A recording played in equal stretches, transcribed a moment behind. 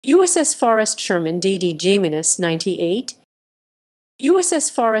USS Forrest Sherman DDG-98.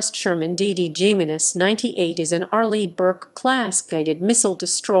 USS Forrest Sherman DDG-98 is an Arleigh Burke-class guided missile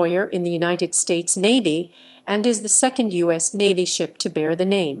destroyer in the United States Navy and is the second U.S. Navy ship to bear the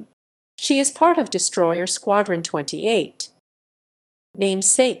name. She is part of Destroyer Squadron 28.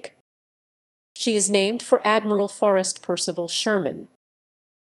 Namesake. She is named for Admiral Forrest Percival Sherman.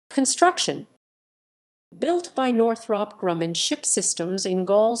 Construction. Built by Northrop Grumman Ship Systems in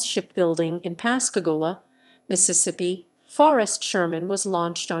Galls Shipbuilding in Pascagoula, Mississippi, Forrest Sherman was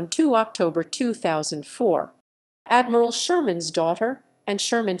launched on 2 October 2004. Admiral Sherman's daughter, and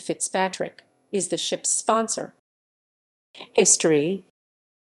Sherman Fitzpatrick, is the ship's sponsor. History.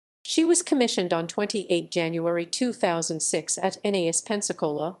 She was commissioned on 28 January 2006 at NAS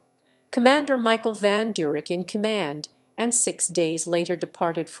Pensacola. Commander Michael Van Durick in command, and 6 days later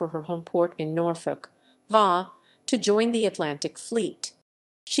departed for her home port in Norfolk, VA, to join the Atlantic Fleet.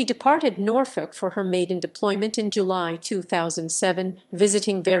 She departed Norfolk for her maiden deployment in July 2007,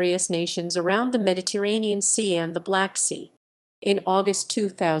 visiting various nations around the Mediterranean Sea and the Black Sea. In August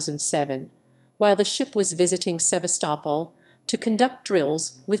 2007, while the ship was visiting Sevastopol to conduct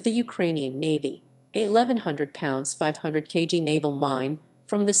drills with the Ukrainian Navy, a 1,100-pound 500 kg naval mine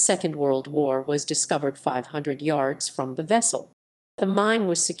from the Second World War was discovered 500 yards from the vessel. The mine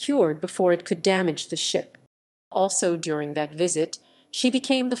was secured before it could damage the ship. Also during that visit, she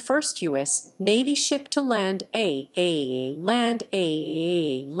became the first U.S. Navy ship to land a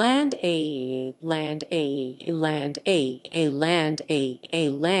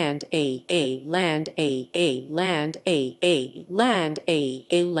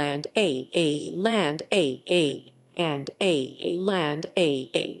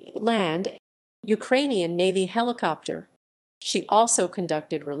Ukrainian Navy helicopter. She also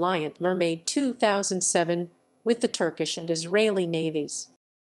conducted Reliant Mermaid 2007 with the Turkish and Israeli navies.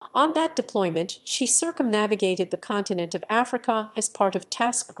 On that deployment, she circumnavigated the continent of Africa as part of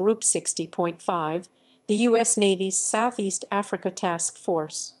Task Group 60.5, the U.S. Navy's Southeast Africa Task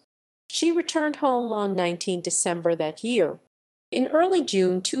Force. She returned home on 19 December that year. In early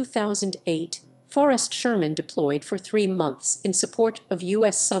June 2008, Forrest Sherman deployed for 3 months in support of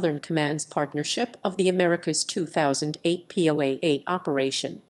U.S. Southern Command's partnership of the Americas 2008 POA-8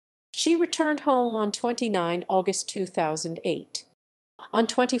 operation. She returned home on 29 August 2008. On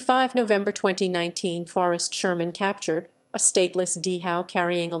 25 November 2019, Forrest Sherman captured a stateless dhow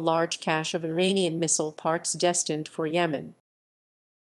carrying a large cache of Iranian missile parts destined for Yemen.